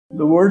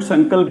The word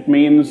Sankalp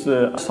means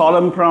a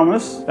solemn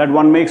promise that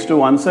one makes to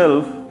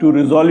oneself to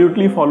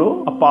resolutely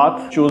follow a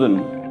path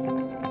chosen.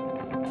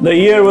 The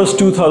year was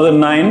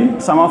 2009.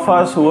 Some of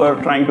us who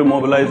were trying to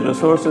mobilize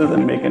resources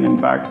and make an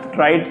impact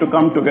tried to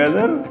come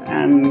together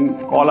and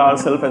call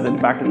ourselves as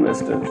impact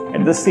investors.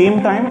 At the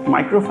same time,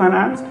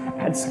 microfinance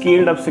had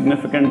scaled up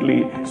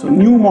significantly. So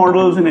new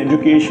models in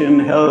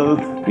education, health,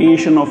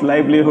 creation of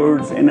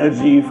livelihoods,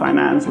 energy,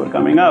 finance were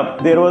coming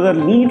up. There was a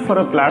need for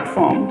a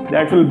platform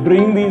that will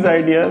bring these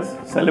ideas,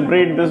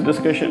 celebrate this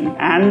discussion,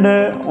 and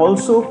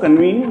also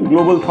convene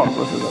global thought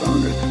process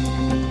around it.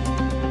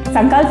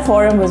 Sankalp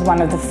Forum was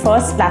one of the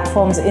first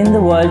platforms in the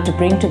world to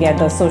bring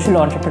together social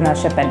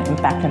entrepreneurship and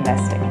impact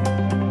investing.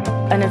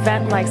 An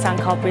event like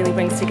Sankalp really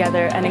brings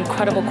together an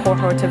incredible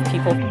cohort of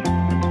people.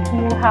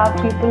 You have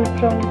people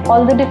from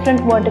all the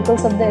different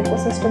verticals of the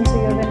ecosystem. So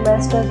you have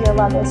investors, you have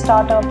other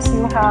startups,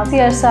 you have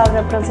CSR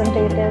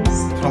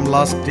representatives. From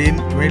last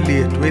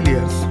 12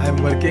 years, I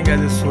am working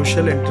as a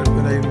social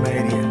entrepreneur in my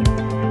area.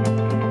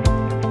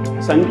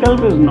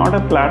 Sankalp is not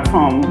a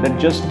platform that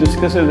just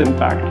discusses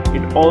impact.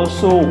 It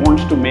also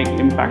wants to make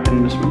impact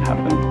investment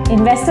happen.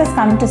 Investors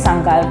come to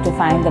Sankalp to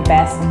find the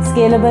best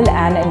scalable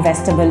and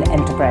investable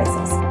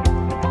enterprises.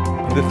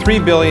 The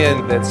 $3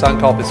 billion that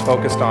Sankalp is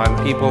focused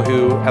on, people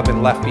who have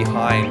been left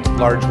behind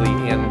largely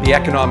in the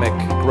economic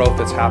growth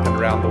that's happened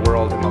around the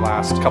world in the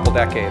last couple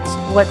decades.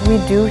 What we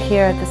do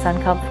here at the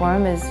Sankalp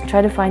Forum is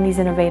try to find these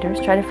innovators,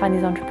 try to find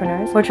these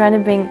entrepreneurs. We're trying to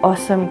bring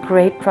awesome,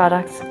 great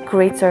products,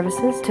 great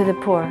services to the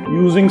poor.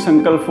 Using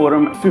Sankalp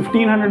Forum,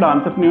 1,500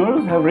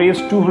 entrepreneurs have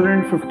raised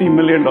 $250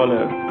 million.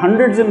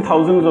 Hundreds and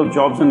thousands of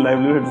jobs and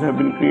livelihoods have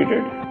been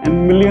created,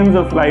 and millions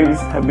of lives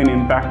have been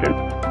impacted.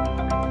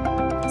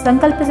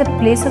 Sankalp is a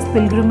place of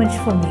pilgrimage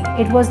for me.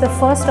 It was the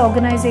first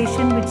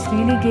organization which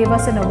really gave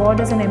us an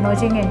award as an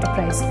emerging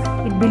enterprise.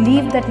 It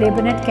believed that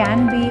LabourNet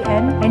can be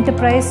an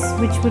enterprise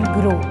which will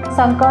grow.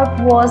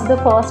 Sankalp was the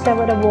first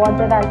ever award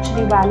that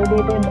actually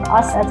validated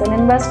us as an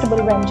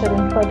investable venture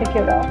in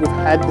particular. We've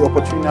had the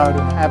opportunity now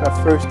to have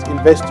our first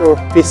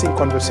investor-facing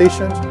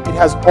conversations. It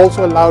has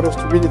also allowed us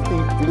to really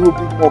think a little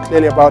bit more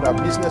clearly about our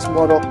business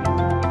model.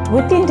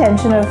 With the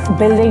intention of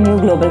building new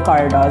global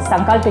corridors,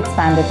 Sankalp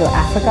expanded to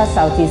Africa,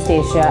 Southeast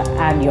Asia,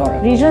 and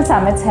Europe. Regional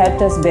summits helped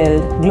us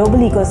build global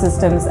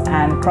ecosystems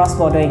and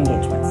cross-border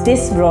engagements.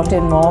 This brought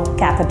in more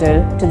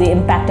capital to the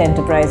impact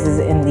enterprises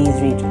in these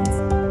regions.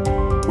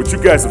 What you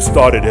guys have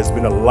started has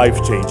been a life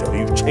changer.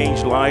 You've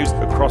changed lives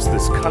across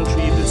this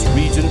country, this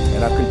region,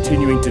 and are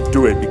continuing to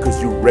do it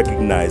because you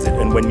recognize it.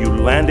 And when you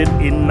landed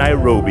in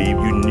Nairobi,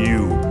 you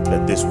knew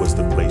that this was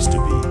the place to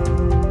be.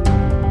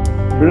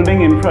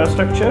 Building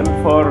infrastructure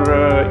for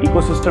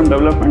ecosystem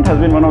development has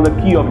been one of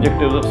the key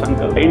objectives of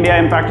Sankalp. India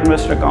Impact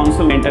Investor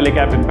Council,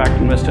 IntelliCap Impact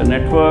Investor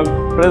Network,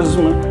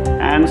 PRISM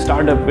and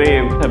Startup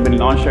Wave have been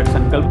launched at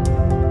Sankalp.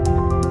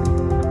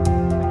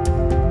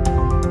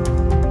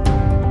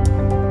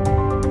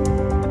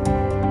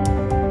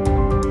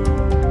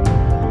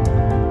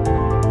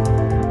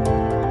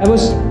 I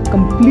was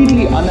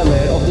completely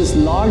unaware of this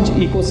large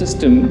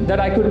ecosystem that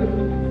I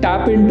could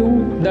tap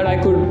into, that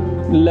I could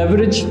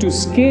leverage to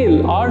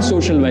scale our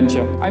social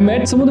venture. I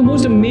met some of the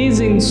most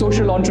amazing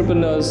social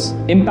entrepreneurs,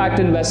 impact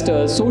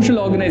investors, social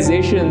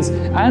organizations,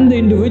 and the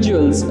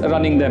individuals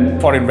running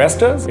them. For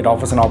investors, it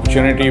offers an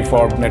opportunity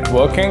for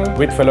networking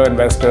with fellow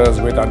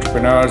investors, with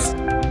entrepreneurs.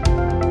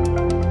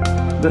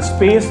 The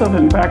space of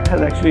impact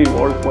has actually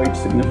evolved quite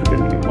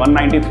significantly.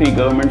 193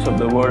 governments of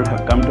the world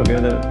have come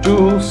together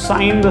to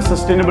sign the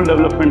Sustainable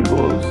Development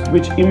Goals,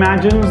 which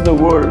imagines the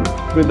world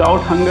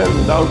without hunger,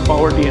 without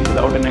poverty, and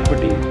without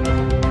inequity.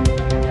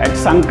 At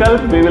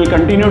Sankalp, we will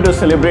continue to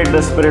celebrate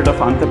the spirit of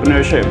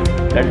entrepreneurship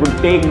that would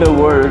take the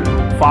world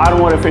far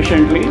more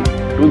efficiently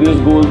to these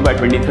goals by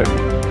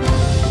 2030.